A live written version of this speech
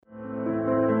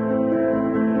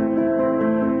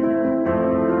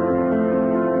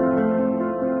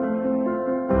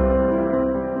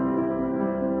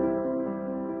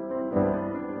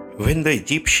When the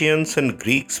Egyptians and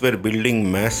Greeks were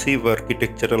building massive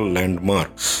architectural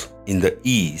landmarks in the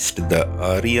east, the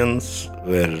Aryans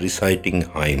were reciting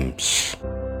hymns.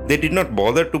 They did not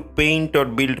bother to paint or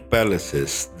build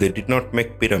palaces. They did not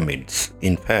make pyramids.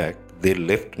 In fact, they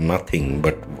left nothing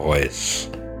but voice.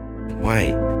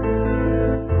 Why?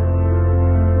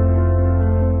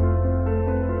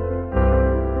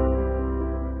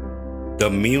 The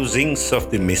musings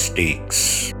of the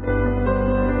mystics.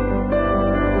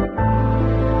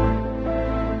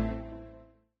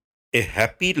 A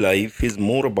happy life is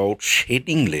more about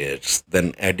shedding layers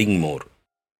than adding more.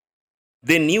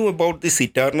 They knew about this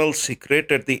eternal secret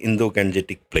at the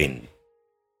Indo-Gangetic plain.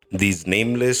 These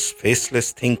nameless,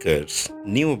 faceless thinkers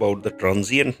knew about the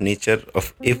transient nature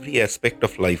of every aspect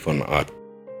of life on earth.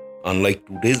 Unlike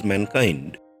today's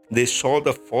mankind, they saw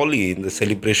the folly in the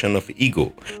celebration of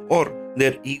ego, or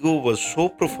their ego was so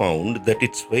profound that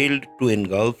it failed to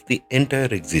engulf the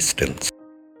entire existence.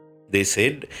 They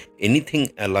said anything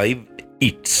alive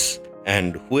eats,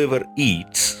 and whoever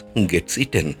eats gets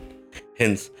eaten.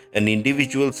 Hence, an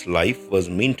individual's life was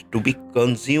meant to be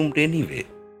consumed anyway.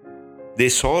 They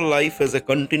saw life as a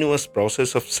continuous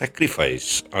process of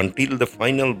sacrifice until the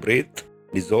final breath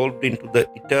dissolved into the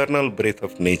eternal breath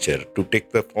of nature to take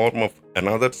the form of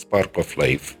another spark of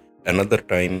life, another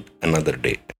time, another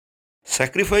day.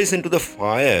 Sacrifice into the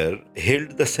fire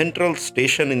held the central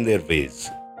station in their ways.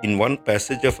 In one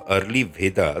passage of early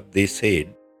Veda, they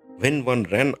said, when one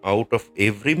ran out of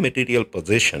every material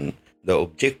possession, the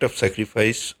object of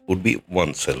sacrifice would be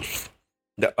oneself.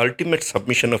 The ultimate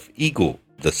submission of ego,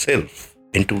 the self,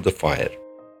 into the fire.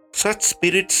 Such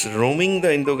spirits roaming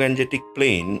the Indo-Gangetic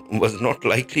plain was not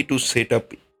likely to set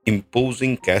up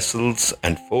imposing castles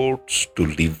and forts to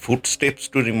leave footsteps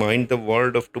to remind the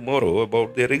world of tomorrow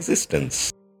about their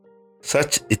existence.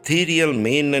 Such ethereal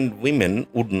men and women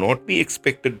would not be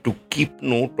expected to keep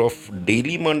note of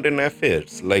daily mundane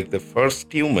affairs like the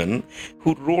first human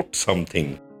who wrote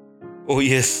something. Oh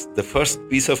yes, the first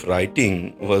piece of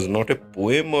writing was not a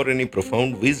poem or any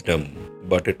profound wisdom,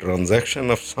 but a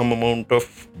transaction of some amount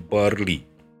of barley.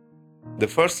 The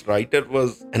first writer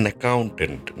was an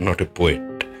accountant, not a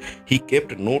poet. He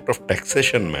kept note of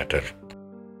taxation matter.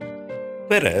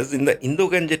 Whereas in the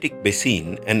Indo-Gangetic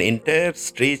basin, an entire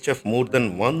stretch of more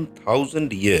than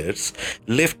 1,000 years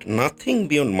left nothing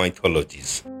beyond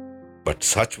mythologies. But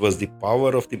such was the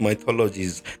power of the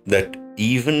mythologies that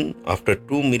even after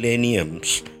 2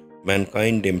 millenniums,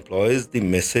 mankind employs the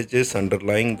messages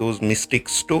underlying those mystic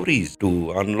stories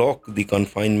to unlock the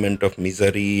confinement of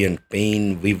misery and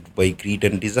pain weaved by greed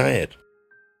and desire.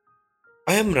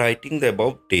 I am writing the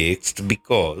above text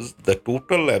because the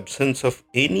total absence of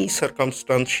any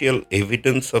circumstantial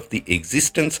evidence of the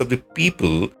existence of the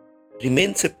people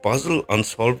remains a puzzle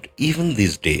unsolved even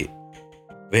this day,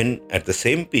 when at the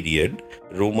same period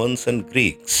Romans and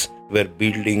Greeks were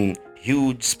building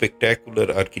huge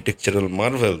spectacular architectural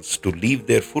marvels to leave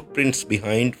their footprints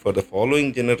behind for the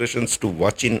following generations to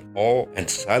watch in awe and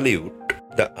salute.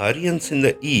 The Aryans in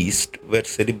the east were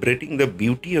celebrating the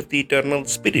beauty of the eternal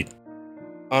spirit.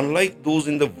 Unlike those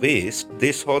in the West,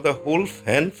 they saw the whole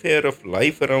fanfare of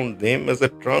life around them as a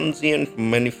transient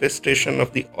manifestation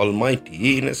of the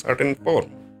Almighty in a certain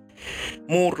form,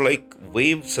 more like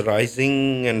waves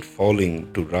rising and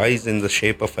falling to rise in the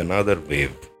shape of another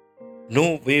wave.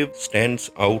 No wave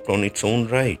stands out on its own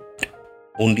right.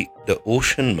 Only the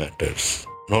ocean matters,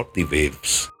 not the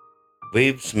waves.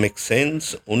 Waves make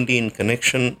sense only in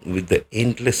connection with the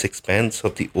endless expanse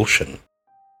of the ocean.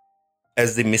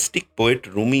 As the mystic poet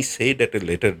Rumi said at a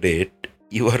later date,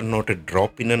 you are not a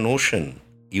drop in an ocean,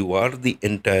 you are the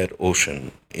entire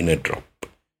ocean in a drop.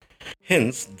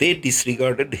 Hence, they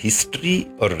disregarded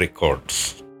history or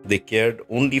records. They cared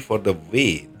only for the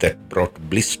way that brought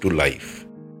bliss to life.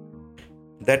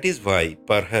 That is why,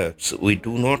 perhaps, we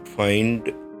do not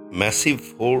find massive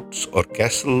forts or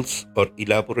castles or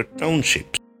elaborate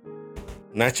townships.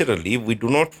 Naturally, we do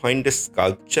not find a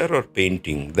sculpture or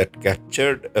painting that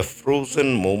captured a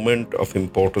frozen moment of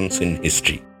importance in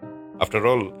history. After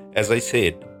all, as I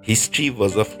said, history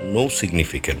was of no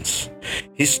significance.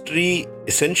 History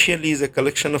essentially is a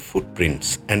collection of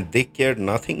footprints, and they cared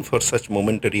nothing for such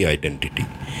momentary identity.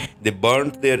 They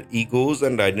burnt their egos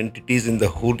and identities in the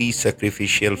holy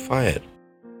sacrificial fire.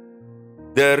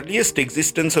 The earliest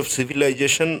existence of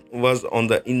civilization was on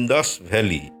the Indus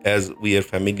Valley, as we are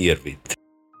familiar with.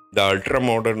 The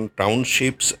ultra-modern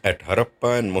townships at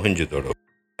Harappa and Mohenjo-daro.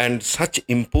 And such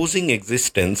imposing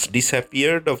existence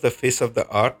disappeared off the face of the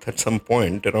earth at some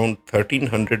point around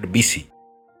 1300 BC.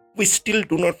 We still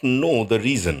do not know the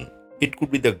reason. It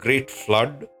could be the great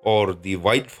flood, or the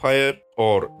wildfire,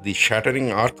 or the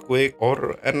shattering earthquake,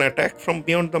 or an attack from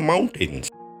beyond the mountains.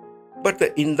 But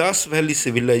the Indus Valley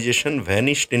civilization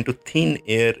vanished into thin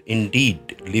air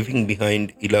indeed, leaving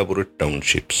behind elaborate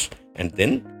townships. And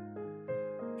then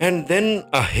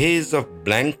a haze of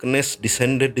blankness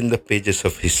descended in the pages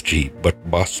of history, but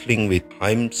bustling with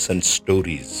hymns and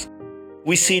stories.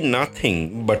 We see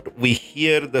nothing, but we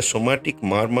hear the somatic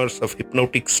murmurs of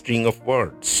hypnotic string of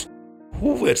words.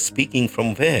 Who were speaking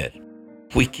from where?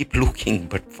 We keep looking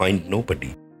but find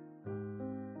nobody.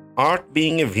 Art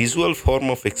being a visual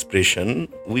form of expression,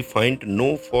 we find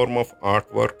no form of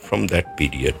artwork from that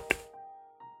period.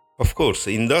 Of course,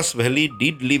 Indus Valley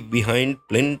did leave behind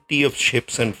plenty of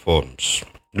shapes and forms.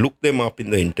 Look them up in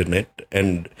the internet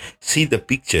and see the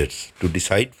pictures to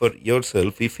decide for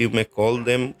yourself if you may call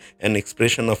them an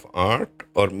expression of art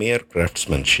or mere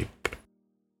craftsmanship.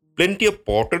 Plenty of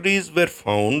potteries were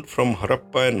found from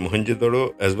Harappa and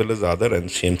Mohenjo-daro as well as other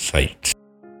ancient sites.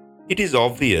 It is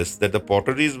obvious that the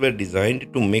potteries were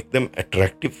designed to make them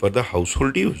attractive for the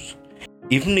household use.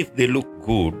 Even if they look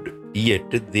good, yet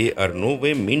they are no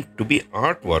way meant to be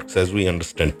artworks as we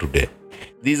understand today.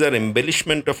 These are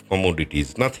embellishment of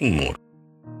commodities, nothing more.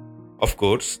 Of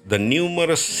course, the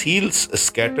numerous seals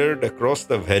scattered across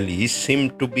the valley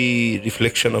seem to be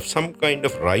reflection of some kind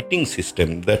of writing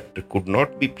system that could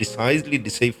not be precisely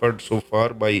deciphered so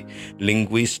far by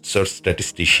linguists or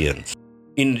statisticians.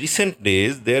 In recent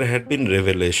days, there had been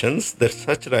revelations that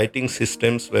such writing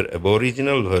systems were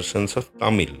aboriginal versions of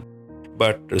Tamil,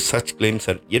 but such claims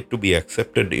are yet to be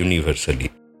accepted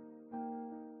universally.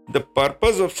 The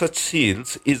purpose of such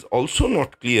seals is also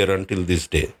not clear until this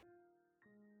day.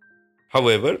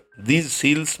 However, these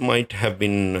seals might have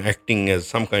been acting as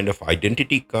some kind of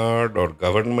identity card or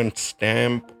government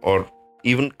stamp or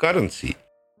even currency.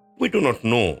 We do not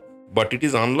know, but it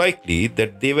is unlikely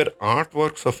that they were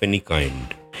artworks of any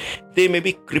kind. They may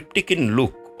be cryptic in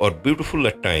look or beautiful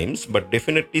at times, but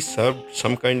definitely served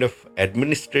some kind of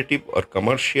administrative or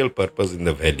commercial purpose in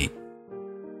the valley.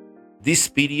 This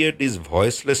period is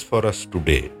voiceless for us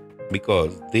today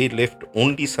because they left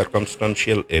only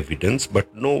circumstantial evidence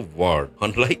but no word,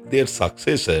 unlike their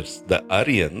successors, the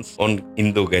Aryans, on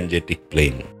Indo-Gangetic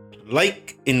plain.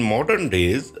 Like in modern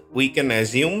days, we can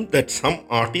assume that some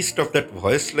artist of that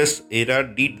voiceless era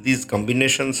did these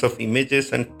combinations of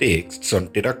images and texts on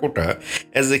terracotta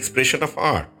as expression of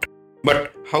art.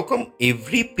 But how come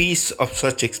every piece of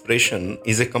such expression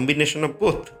is a combination of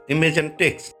both image and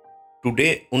text?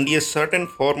 Today, only a certain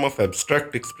form of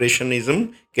abstract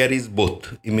expressionism carries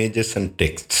both images and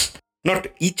texts, not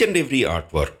each and every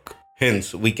artwork.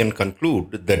 Hence, we can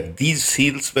conclude that these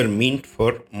seals were meant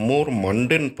for more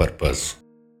mundane purpose.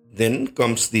 Then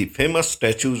comes the famous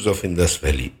statues of Indus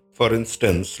Valley. For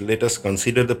instance, let us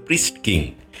consider the priest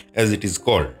king, as it is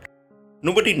called.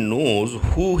 Nobody knows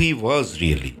who he was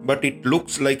really, but it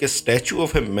looks like a statue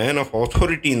of a man of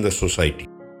authority in the society.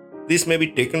 This may be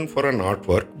taken for an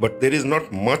artwork, but there is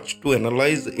not much to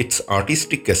analyze its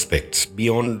artistic aspects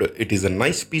beyond it is a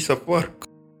nice piece of work.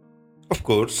 Of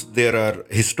course, there are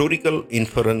historical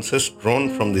inferences drawn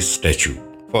from this statue.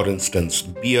 For instance,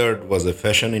 beard was a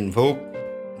fashion in vogue.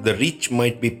 The rich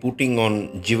might be putting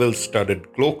on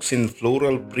jewel-studded cloaks in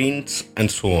floral prints and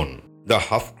so on. The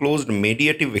half-closed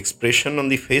meditative expression on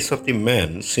the face of the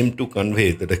man seemed to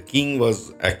convey that the king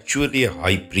was actually a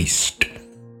high priest.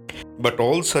 But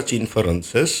all such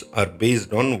inferences are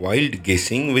based on wild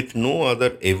guessing with no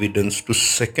other evidence to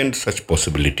second such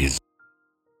possibilities.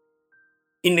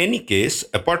 In any case,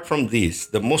 apart from this,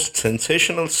 the most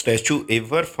sensational statue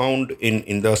ever found in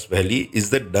Indus Valley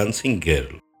is the dancing girl.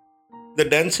 The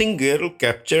dancing girl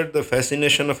captured the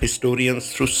fascination of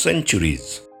historians through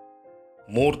centuries.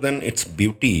 More than its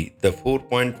beauty, the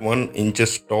 4.1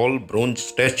 inches tall bronze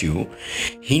statue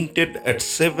hinted at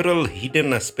several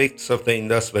hidden aspects of the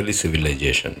Indus Valley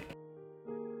civilization.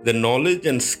 The knowledge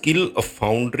and skill of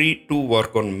foundry to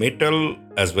work on metal,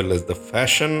 as well as the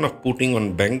fashion of putting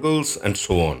on bangles and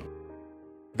so on.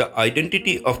 The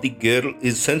identity of the girl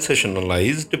is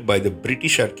sensationalized by the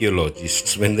British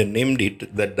archaeologists when they named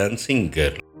it the dancing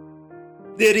girl.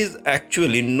 There is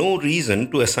actually no reason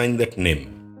to assign that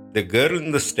name. The girl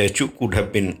in the statue could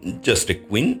have been just a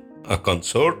queen, a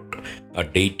consort, a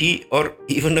deity, or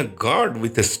even a god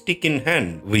with a stick in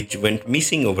hand, which went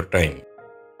missing over time.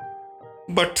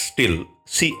 But still,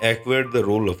 she acquired the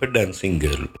role of a dancing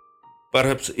girl.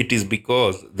 Perhaps it is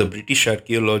because the British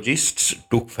archaeologists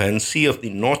took fancy of the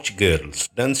Nautch girls,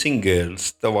 dancing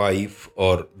girls, Tawaif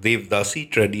or Devdasi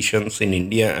traditions in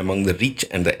India among the rich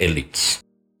and the elites.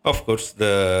 Of course,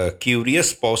 the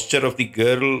curious posture of the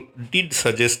girl did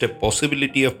suggest a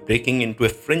possibility of breaking into a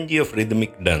frenzy of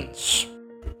rhythmic dance.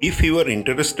 If you are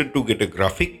interested to get a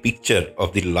graphic picture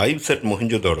of the lives at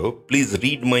Mohenjo-daro, please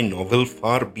read my novel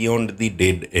Far Beyond the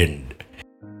Dead End.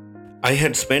 I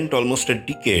had spent almost a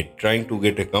decade trying to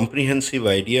get a comprehensive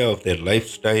idea of their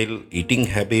lifestyle, eating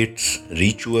habits,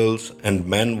 rituals, and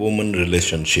man woman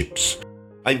relationships.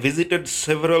 I visited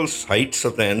several sites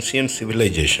of the ancient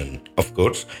civilization. Of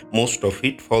course, most of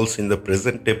it falls in the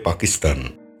present day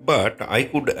Pakistan. But I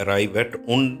could arrive at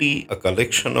only a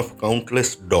collection of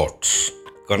countless dots.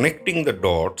 Connecting the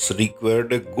dots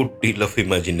required a good deal of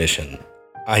imagination.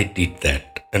 I did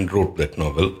that and wrote that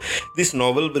novel. This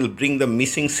novel will bring the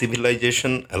missing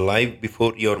civilization alive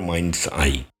before your mind's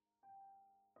eye.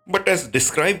 But as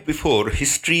described before,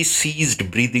 history ceased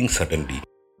breathing suddenly.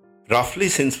 Roughly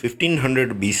since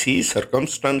 1500 BC,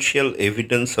 circumstantial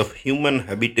evidence of human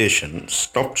habitation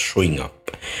stopped showing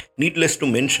up. Needless to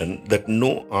mention that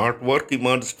no artwork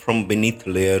emerged from beneath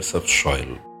layers of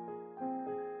soil.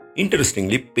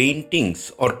 Interestingly,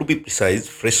 paintings, or to be precise,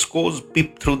 frescoes,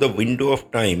 peep through the window of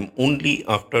time only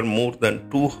after more than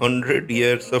 200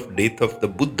 years of death of the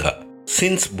Buddha.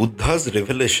 Since Buddha's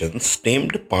revelation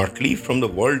stemmed partly from the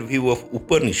worldview of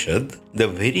Upanishad, the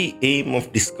very aim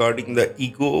of discarding the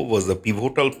ego was a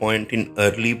pivotal point in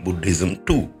early Buddhism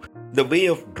too. The way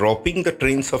of dropping the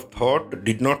trains of thought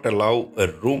did not allow a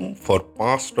room for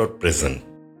past or present.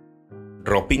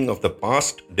 Dropping of the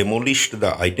past demolished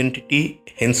the identity,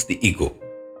 hence the ego.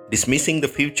 Dismissing the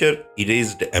future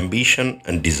erased ambition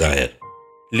and desire.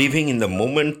 Living in the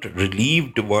moment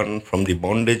relieved one from the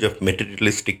bondage of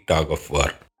materialistic tug of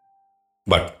war.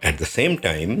 But at the same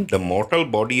time, the mortal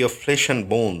body of flesh and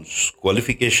bones,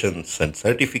 qualifications and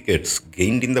certificates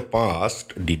gained in the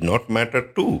past did not matter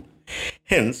too.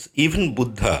 Hence, even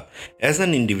Buddha as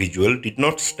an individual did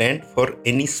not stand for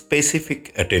any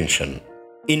specific attention.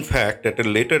 In fact, at a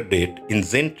later date in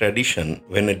Zen tradition,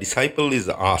 when a disciple is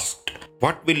asked,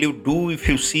 "What will you do if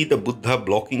you see the Buddha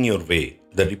blocking your way?"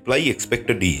 the reply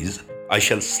expected is, "I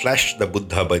shall slash the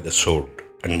Buddha by the sword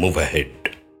and move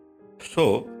ahead."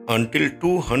 So, until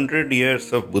 200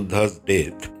 years of Buddha's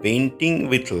death, painting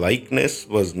with likeness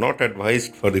was not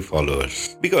advised for the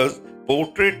followers, because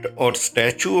portrait or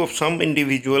statue of some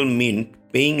individual meant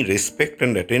paying respect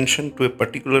and attention to a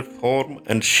particular form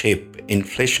and shape in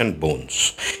flesh and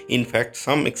bones. In fact,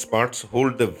 some experts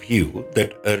hold the view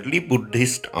that early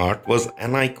Buddhist art was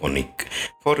aniconic.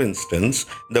 For instance,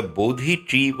 the Bodhi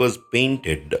tree was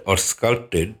painted or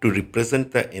sculpted to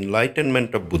represent the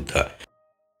enlightenment of Buddha.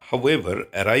 However,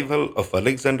 arrival of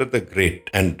Alexander the Great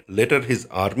and later his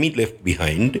army left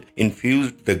behind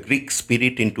infused the Greek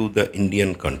spirit into the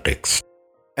Indian context.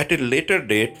 At a later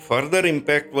date, further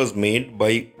impact was made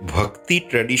by Bhakti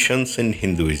traditions in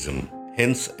Hinduism,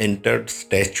 hence entered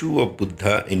statue of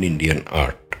Buddha in Indian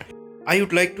art. I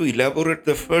would like to elaborate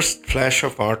the first flash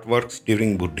of artworks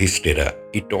during Buddhist era.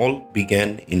 It all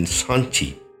began in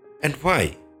Sanchi. And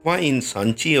why? Why in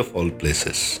Sanchi of all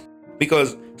places?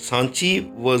 Because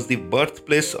Sanchi was the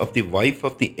birthplace of the wife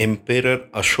of the emperor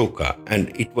Ashoka,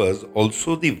 and it was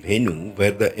also the venue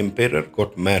where the emperor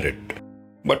got married.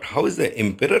 But how is the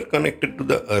emperor connected to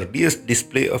the earliest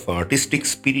display of artistic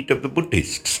spirit of the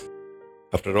Buddhists?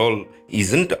 After all,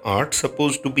 isn't art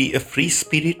supposed to be a free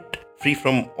spirit, free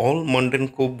from all mundane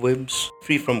cobwebs,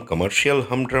 free from commercial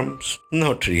humdrums?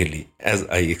 Not really, as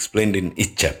I explained in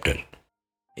each chapter.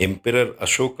 Emperor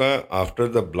Ashoka, after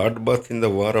the bloodbath in the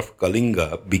war of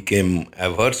Kalinga, became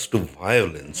averse to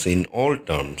violence in all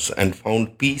terms and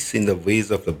found peace in the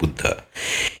ways of the Buddha.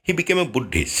 He became a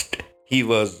Buddhist. He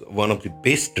was one of the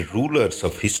best rulers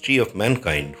of history of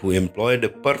mankind who employed a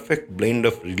perfect blend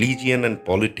of religion and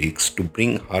politics to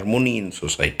bring harmony in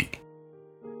society.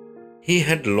 He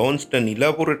had launched an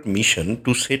elaborate mission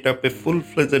to set up a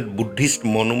full-fledged Buddhist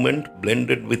monument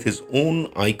blended with his own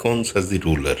icons as the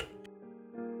ruler.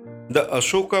 The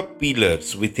Ashoka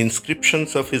pillars with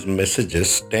inscriptions of his messages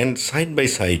stand side by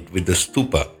side with the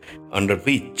stupa under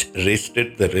which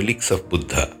rested the relics of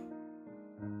Buddha.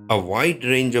 A wide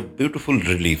range of beautiful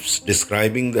reliefs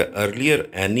describing the earlier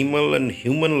animal and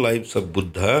human lives of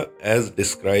Buddha as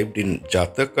described in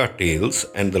Jataka tales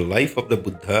and the life of the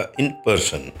Buddha in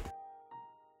person.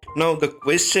 Now the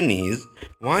question is,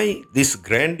 why this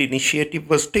grand initiative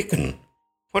was taken?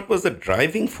 What was the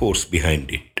driving force behind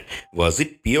it? Was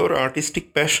it pure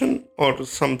artistic passion or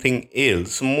something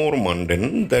else more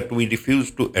mundane that we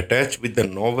refuse to attach with the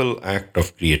novel act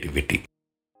of creativity?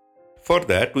 For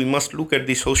that, we must look at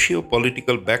the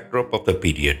socio-political backdrop of the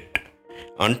period.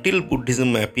 Until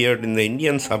Buddhism appeared in the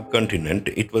Indian subcontinent,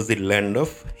 it was the land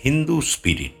of Hindu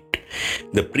spirit.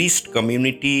 The priest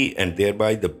community and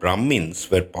thereby the Brahmins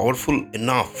were powerful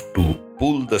enough to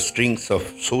pull the strings of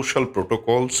social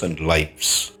protocols and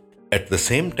lives. At the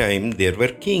same time, there were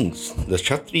kings, the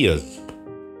Kshatriyas.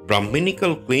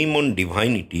 Brahminical claim on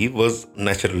divinity was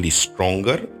naturally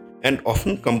stronger and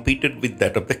often competed with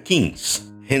that of the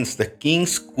kings. Hence, the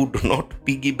kings could not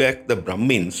piggyback the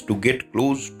Brahmins to get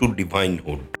close to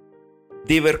divinehood.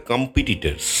 They were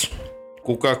competitors.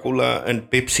 Coca-Cola and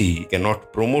Pepsi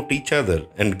cannot promote each other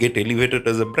and get elevated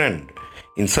as a brand.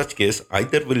 In such case,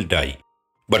 either will die.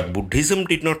 But Buddhism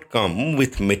did not come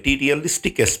with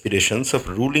materialistic aspirations of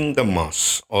ruling the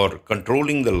mass or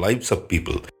controlling the lives of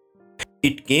people.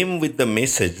 It came with the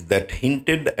message that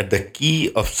hinted at the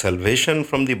key of salvation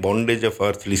from the bondage of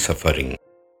earthly suffering.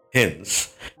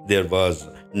 Hence, there was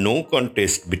no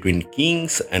contest between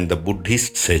kings and the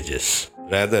Buddhist sages.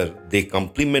 Rather, they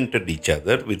complemented each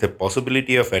other with a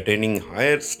possibility of attaining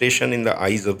higher station in the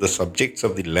eyes of the subjects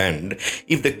of the land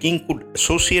if the king could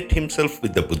associate himself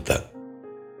with the Buddha.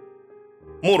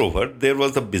 Moreover, there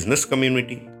was the business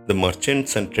community, the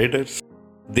merchants and traders.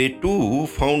 They too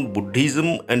found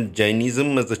Buddhism and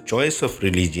Jainism as a choice of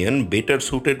religion better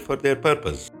suited for their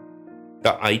purpose.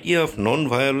 The idea of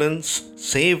non-violence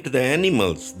saved the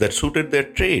animals that suited their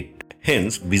trade.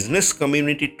 Hence, business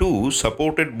community too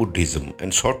supported Buddhism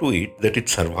and saw to it that it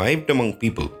survived among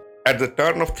people. At the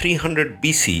turn of 300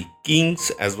 BC,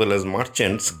 kings as well as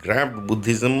merchants grabbed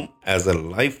Buddhism as a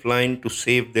lifeline to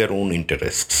save their own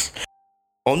interests.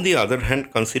 On the other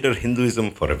hand, consider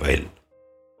Hinduism for a while.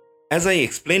 As I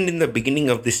explained in the beginning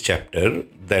of this chapter,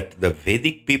 that the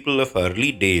Vedic people of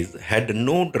early days had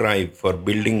no drive for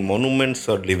building monuments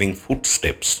or leaving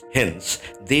footsteps. Hence,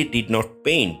 they did not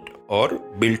paint or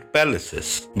build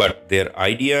palaces, but their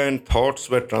idea and thoughts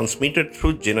were transmitted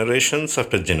through generations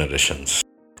after generations.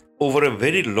 Over a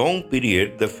very long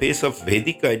period, the face of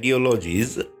Vedic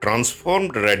ideologies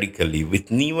transformed radically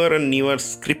with newer and newer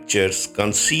scriptures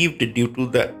conceived due to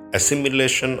the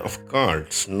assimilation of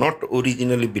cults not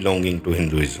originally belonging to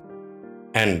Hinduism.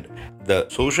 And the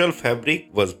social fabric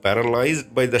was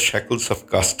paralyzed by the shackles of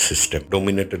caste system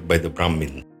dominated by the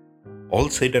Brahmins. All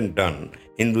said and done,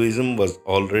 Hinduism was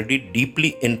already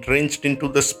deeply entrenched into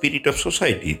the spirit of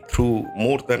society through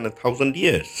more than 1,000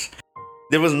 years.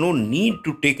 There was no need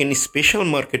to take any special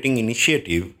marketing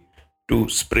initiative to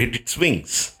spread its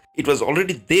wings. It was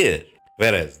already there,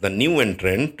 whereas the new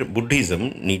entrant,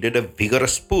 Buddhism, needed a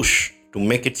vigorous push to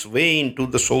make its way into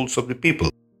the souls of the people.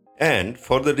 And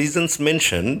for the reasons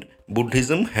mentioned,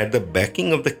 Buddhism had the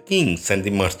backing of the kings and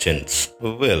the merchants.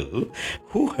 Well,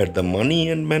 who had the money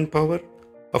and manpower?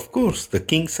 Of course, the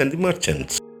kings and the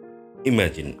merchants.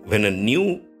 Imagine when a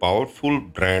new powerful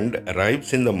brand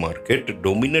arrives in the market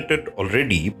dominated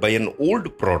already by an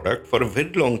old product for a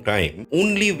very long time.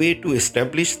 Only way to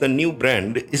establish the new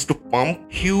brand is to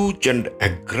pump huge and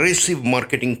aggressive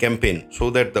marketing campaign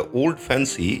so that the old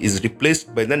fancy is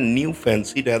replaced by the new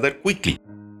fancy rather quickly.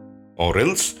 Or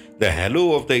else the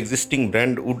halo of the existing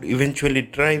brand would eventually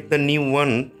drive the new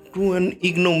one to an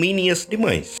ignominious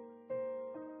demise.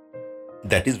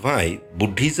 That is why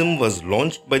Buddhism was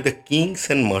launched by the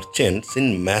kings and merchants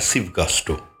in massive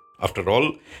gusto. After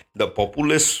all, the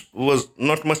populace was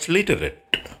not much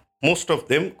literate. Most of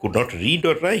them could not read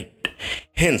or write.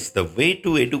 Hence, the way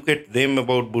to educate them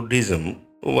about Buddhism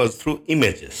was through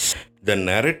images. The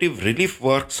narrative relief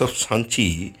works of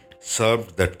Sanchi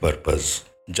served that purpose.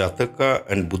 Jataka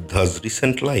and Buddha's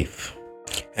recent life.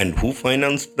 And who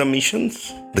financed the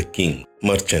missions? The king,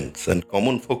 merchants, and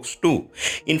common folks too.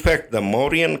 In fact, the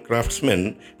Mauryan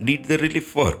craftsmen did the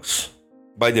relief works.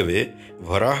 By the way,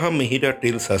 Varaha Mihira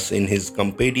tells us in his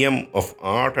Compendium of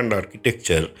Art and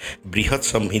Architecture, Brihat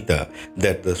Samhita,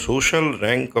 that the social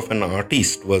rank of an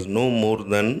artist was no more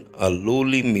than a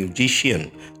lowly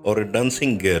musician or a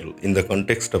dancing girl in the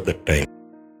context of that time.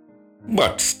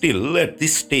 But still, at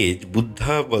this stage,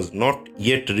 Buddha was not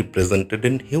yet represented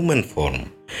in human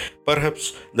form.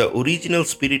 Perhaps the original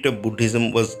spirit of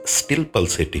Buddhism was still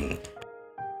pulsating.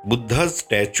 Buddha's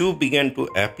statue began to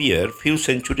appear few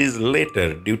centuries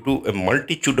later due to a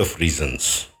multitude of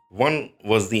reasons. One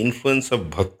was the influence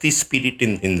of bhakti spirit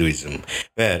in Hinduism,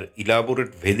 where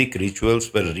elaborate Vedic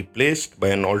rituals were replaced by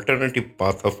an alternative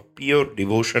path of pure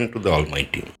devotion to the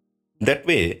Almighty. That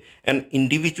way, an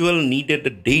individual needed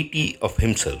a deity of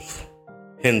himself.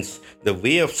 Hence, the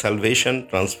way of salvation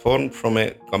transformed from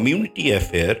a community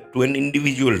affair to an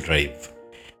individual drive.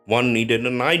 One needed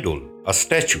an idol, a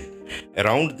statue.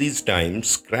 Around these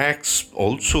times, cracks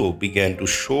also began to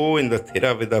show in the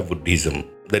Theravada Buddhism,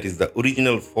 that is the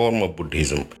original form of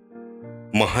Buddhism.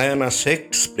 Mahayana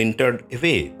sect splintered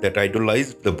away that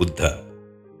idolized the Buddha.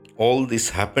 all this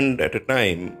happened at a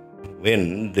time when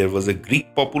there was a Greek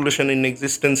population in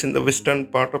existence in the western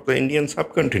part of the Indian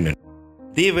subcontinent.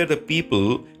 They were the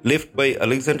people left by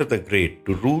Alexander the Great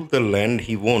to rule the land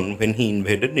he won when he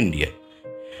invaded India.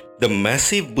 The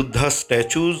massive Buddha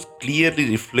statues clearly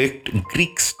reflect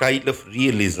Greek style of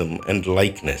realism and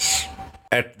likeness.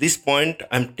 At this point,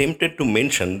 I am tempted to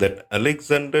mention that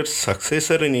Alexander's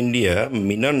successor in India,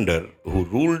 Menander, who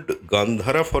ruled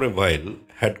Gandhara for a while,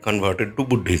 had converted to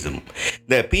Buddhism.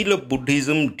 The appeal of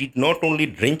Buddhism did not only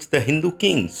drench the Hindu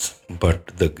kings, but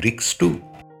the Greeks too.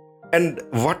 And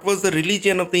what was the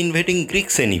religion of the invading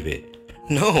Greeks anyway?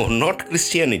 No, not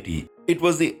Christianity. It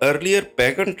was the earlier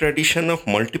pagan tradition of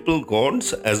multiple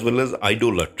gods as well as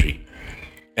idolatry.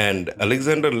 And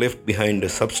Alexander left behind a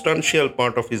substantial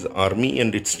part of his army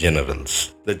and its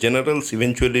generals. The generals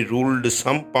eventually ruled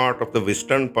some part of the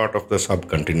western part of the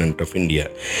subcontinent of India.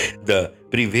 The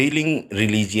prevailing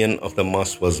religion of the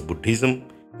mass was Buddhism.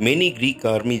 Many Greek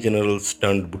army generals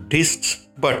turned Buddhists,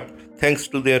 but thanks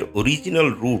to their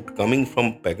original root coming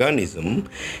from paganism,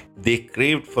 they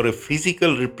craved for a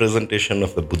physical representation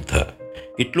of the Buddha.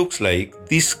 It looks like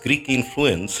this Greek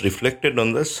influence reflected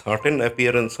on the certain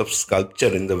appearance of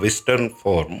sculpture in the Western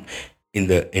form in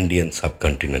the Indian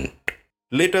subcontinent.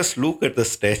 Let us look at the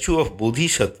statue of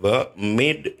Bodhisattva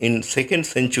made in 2nd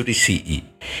century CE.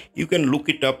 You can look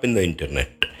it up in the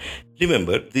internet.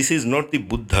 Remember, this is not the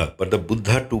Buddha, but the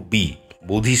Buddha to be,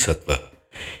 Bodhisattva.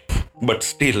 But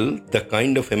still, the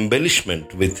kind of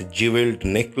embellishment with jeweled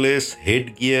necklace,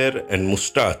 headgear and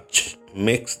moustache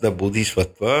makes the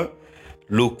Bodhisattva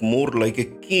look more like a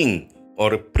king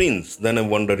or a prince than a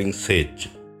wandering sage.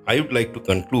 I would like to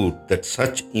conclude that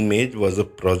such image was a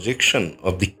projection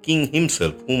of the king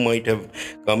himself, who might have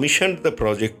commissioned the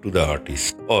project to the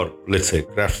artist, or let's say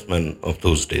craftsman of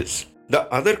those days. The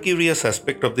other curious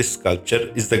aspect of this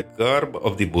sculpture is the garb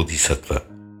of the Bodhisattva.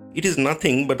 It is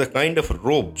nothing but the kind of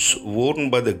robes worn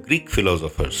by the Greek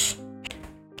philosophers.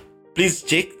 Please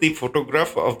check the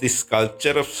photograph of the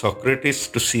sculpture of Socrates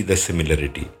to see the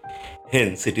similarity.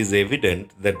 Hence, it is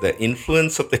evident that the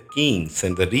influence of the kings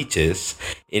and the riches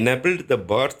enabled the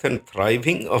birth and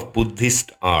thriving of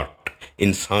Buddhist art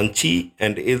in Sanchi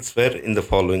and elsewhere in the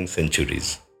following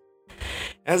centuries.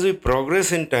 As we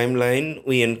progress in timeline,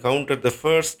 we encounter the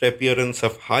first appearance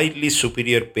of highly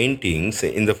superior paintings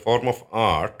in the form of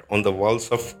art on the walls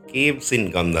of caves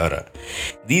in Gandhara.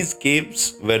 These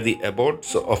caves were the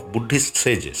abodes of Buddhist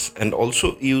sages and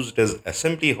also used as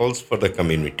assembly halls for the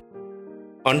community.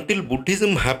 Until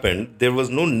Buddhism happened, there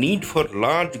was no need for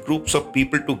large groups of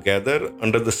people to gather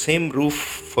under the same roof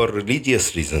for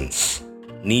religious reasons.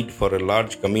 Need for a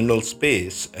large communal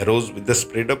space arose with the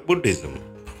spread of Buddhism.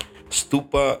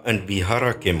 Stupa and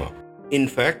Vihara came up. In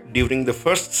fact, during the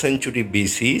 1st century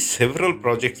BC, several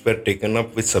projects were taken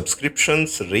up with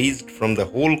subscriptions raised from the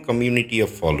whole community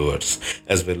of followers,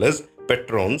 as well as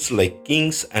patrons like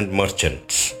kings and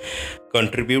merchants.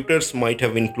 Contributors might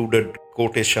have included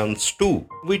quotations too.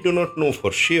 We do not know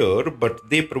for sure, but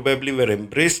they probably were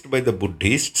embraced by the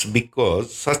Buddhists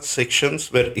because such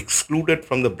sections were excluded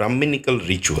from the Brahminical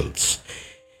rituals.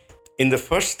 In the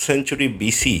 1st century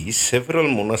BC, several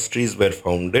monasteries were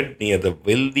founded near the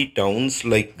wealthy towns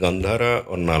like Gandhara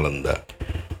or Nalanda.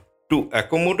 To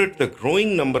accommodate the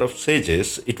growing number of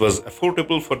sages, it was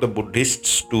affordable for the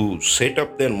Buddhists to set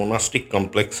up their monastic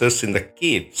complexes in the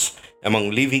caves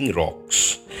among living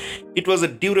rocks. It was a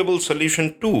durable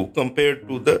solution too compared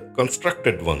to the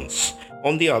constructed ones.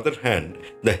 On the other hand,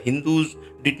 the Hindus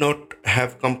did not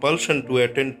have compulsion to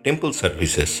attend temple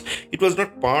services. It was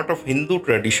not part of Hindu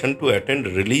tradition to attend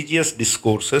religious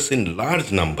discourses in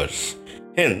large numbers.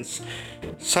 Hence,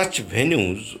 such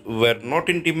venues were not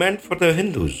in demand for the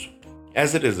Hindus.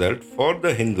 As a result, for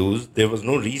the Hindus, there was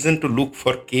no reason to look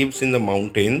for caves in the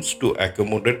mountains to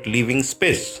accommodate living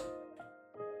space.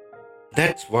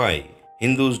 That's why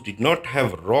Hindus did not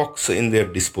have rocks in their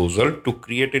disposal to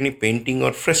create any painting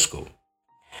or fresco.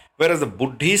 Whereas the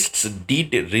Buddhists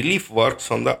did relief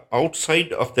works on the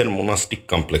outside of their monastic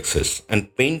complexes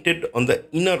and painted on the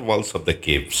inner walls of the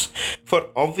caves. For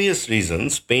obvious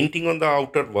reasons, painting on the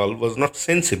outer wall was not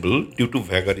sensible due to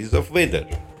vagaries of weather.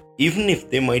 Even if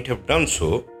they might have done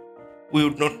so, we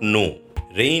would not know.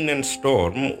 Rain and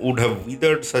storm would have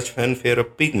withered such fanfare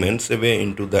of pigments away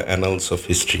into the annals of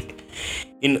history.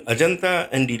 In Ajanta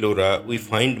and Ellora, we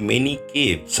find many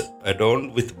caves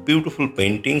adorned with beautiful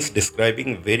paintings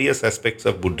describing various aspects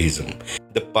of Buddhism.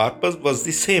 The purpose was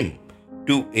the same,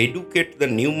 to educate the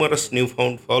numerous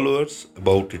newfound followers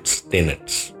about its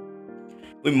tenets.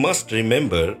 We must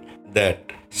remember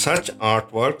that such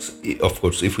artworks, of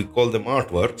course, if we call them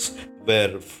artworks,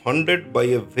 were funded by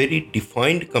a very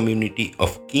defined community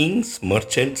of kings,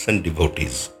 merchants, and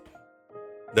devotees.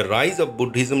 The rise of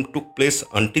Buddhism took place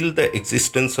until the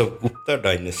existence of Gupta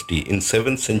dynasty in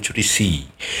 7th century CE.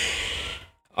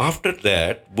 After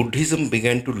that, Buddhism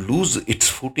began to lose its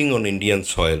footing on Indian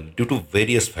soil due to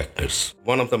various factors.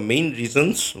 One of the main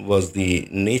reasons was the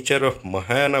nature of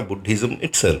Mahayana Buddhism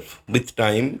itself. With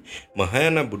time,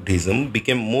 Mahayana Buddhism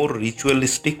became more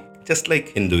ritualistic, just like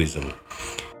Hinduism.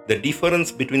 The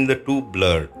difference between the two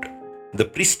blurred. The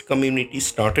priest community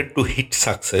started to hit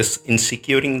success in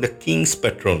securing the king's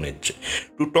patronage.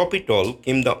 To top it all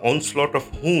came the onslaught of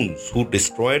Huns who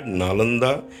destroyed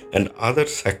Nalanda and other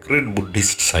sacred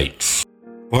Buddhist sites.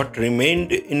 What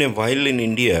remained in a while in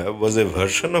India was a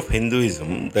version of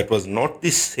Hinduism that was not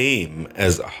the same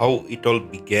as how it all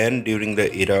began during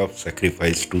the era of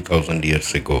sacrifice 2000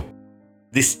 years ago.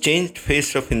 This changed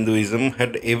face of Hinduism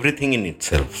had everything in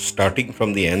itself, starting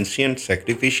from the ancient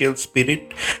sacrificial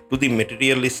spirit to the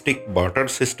materialistic barter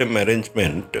system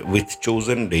arrangement with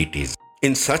chosen deities.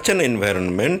 In such an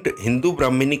environment, Hindu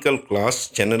Brahminical class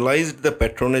channelized the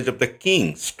patronage of the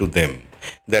kings to them,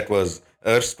 that was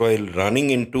erstwhile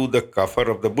running into the coffers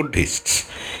of the Buddhists.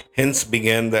 Hence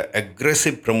began the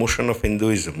aggressive promotion of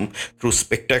Hinduism through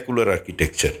spectacular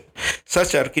architecture.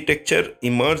 Such architecture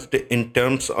emerged in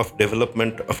terms of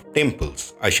development of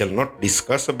temples. I shall not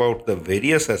discuss about the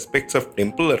various aspects of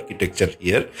temple architecture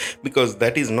here because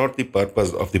that is not the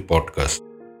purpose of the podcast.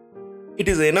 It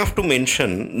is enough to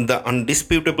mention the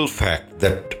undisputable fact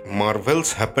that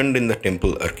marvels happened in the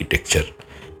temple architecture.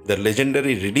 The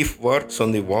legendary relief works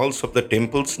on the walls of the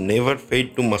temples never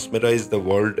failed to mesmerize the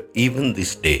world even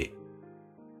this day.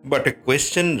 But a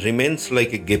question remains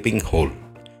like a gaping hole.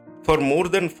 For more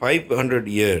than 500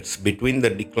 years between the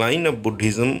decline of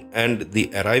Buddhism and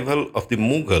the arrival of the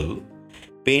Mughal,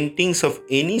 paintings of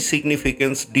any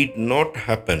significance did not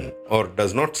happen or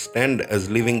does not stand as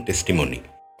living testimony.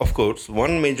 Of course,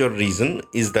 one major reason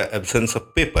is the absence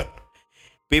of paper.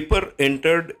 Paper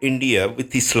entered India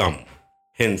with Islam.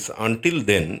 Hence, until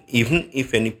then, even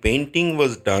if any painting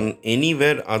was done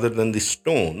anywhere other than the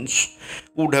stones,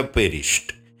 would have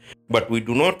perished. But we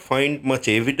do not find much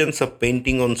evidence of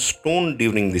painting on stone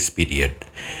during this period.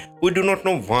 We do not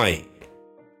know why.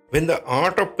 When the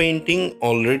art of painting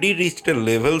already reached a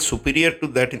level superior to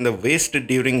that in the West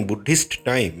during Buddhist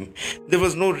time, there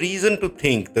was no reason to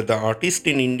think that the artists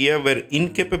in India were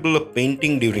incapable of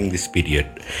painting during this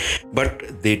period.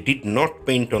 But they did not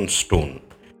paint on stone.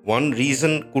 One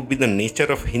reason could be the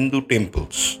nature of Hindu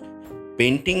temples.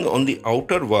 Painting on the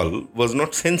outer wall was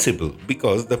not sensible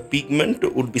because the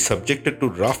pigment would be subjected to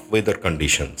rough weather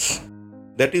conditions.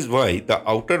 That is why the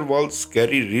outer walls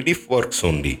carry relief works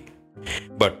only.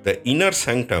 But the inner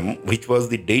sanctum, which was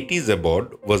the deity's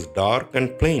abode, was dark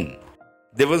and plain.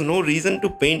 There was no reason to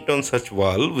paint on such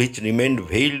wall which remained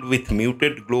veiled with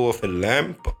muted glow of a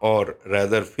lamp or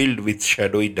rather filled with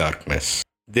shadowy darkness.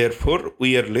 Therefore,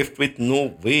 we are left with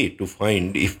no way to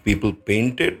find if people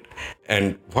painted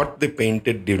and what they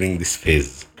painted during this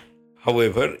phase.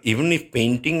 However, even if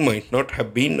painting might not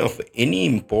have been of any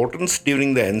importance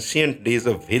during the ancient days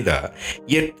of Veda,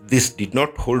 yet this did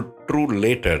not hold true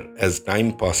later as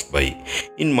time passed by.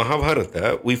 In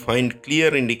Mahabharata, we find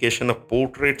clear indication of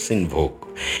portraits in vogue.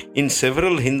 In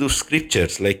several Hindu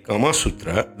scriptures like Kama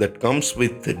Sutra that comes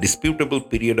with a disputable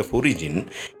period of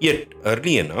origin, yet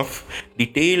early enough,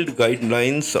 detailed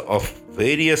guidelines of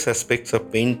various aspects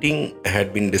of painting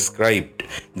had been described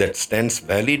that stands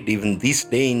valid even this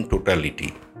day in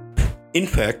totality. In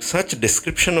fact, such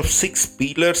description of 6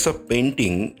 pillars of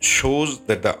painting shows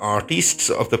that the artists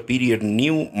of the period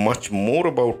knew much more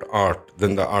about art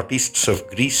than the artists of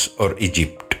Greece or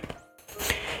Egypt.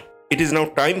 It is now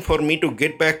time for me to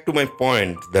get back to my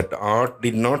point that art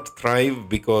did not thrive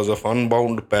because of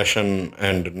unbound passion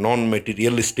and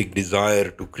non-materialistic desire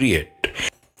to create.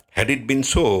 Had it been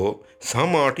so,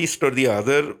 some artist or the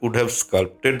other would have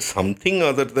sculpted something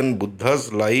other than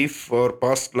Buddha's life or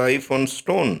past life on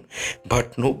stone,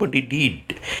 but nobody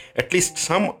did. At least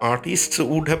some artists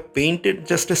would have painted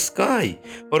just a sky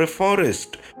or a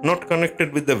forest, not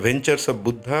connected with the ventures of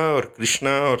Buddha or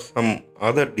Krishna or some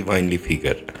other divinely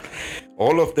figure.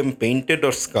 All of them painted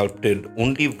or sculpted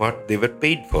only what they were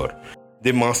paid for.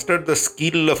 They mastered the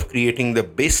skill of creating the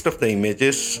best of the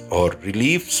images or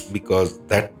reliefs because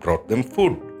that brought them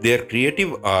food. Their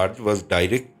creative art was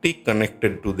directly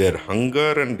connected to their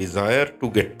hunger and desire to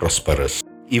get prosperous.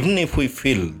 Even if we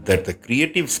feel that the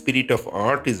creative spirit of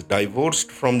art is divorced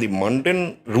from the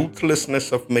mundane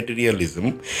ruthlessness of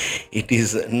materialism, it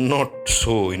is not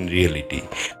so in reality.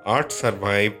 Art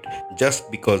survived just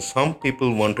because some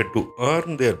people wanted to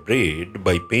earn their bread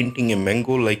by painting a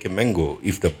mango like a mango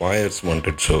if the buyers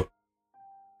wanted so.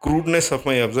 Crudeness of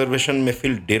my observation may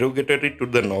feel derogatory to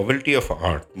the novelty of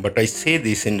art, but I say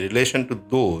this in relation to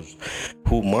those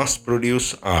who mass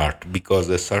produce art because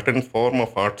a certain form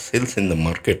of art sells in the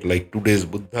market, like today's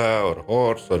Buddha or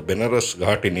horse or Benaras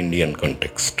Ghat in Indian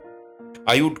context.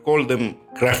 I would call them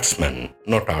craftsmen,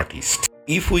 not artists.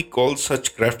 If we call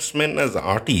such craftsmen as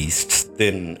artists,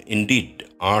 then indeed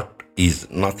art is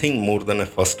nothing more than a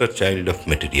foster child of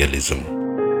materialism.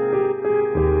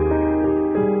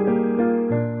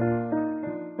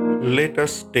 Let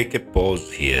us take a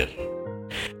pause here.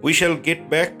 We shall get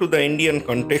back to the Indian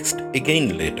context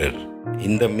again later.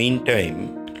 In the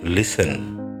meantime,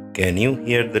 listen. Can you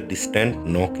hear the distant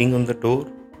knocking on the door?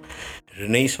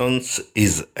 Renaissance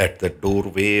is at the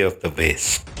doorway of the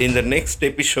West. In the next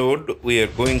episode, we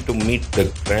are going to meet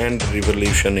the grand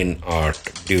revolution in art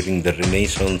during the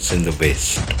Renaissance in the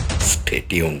West. Stay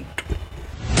tuned.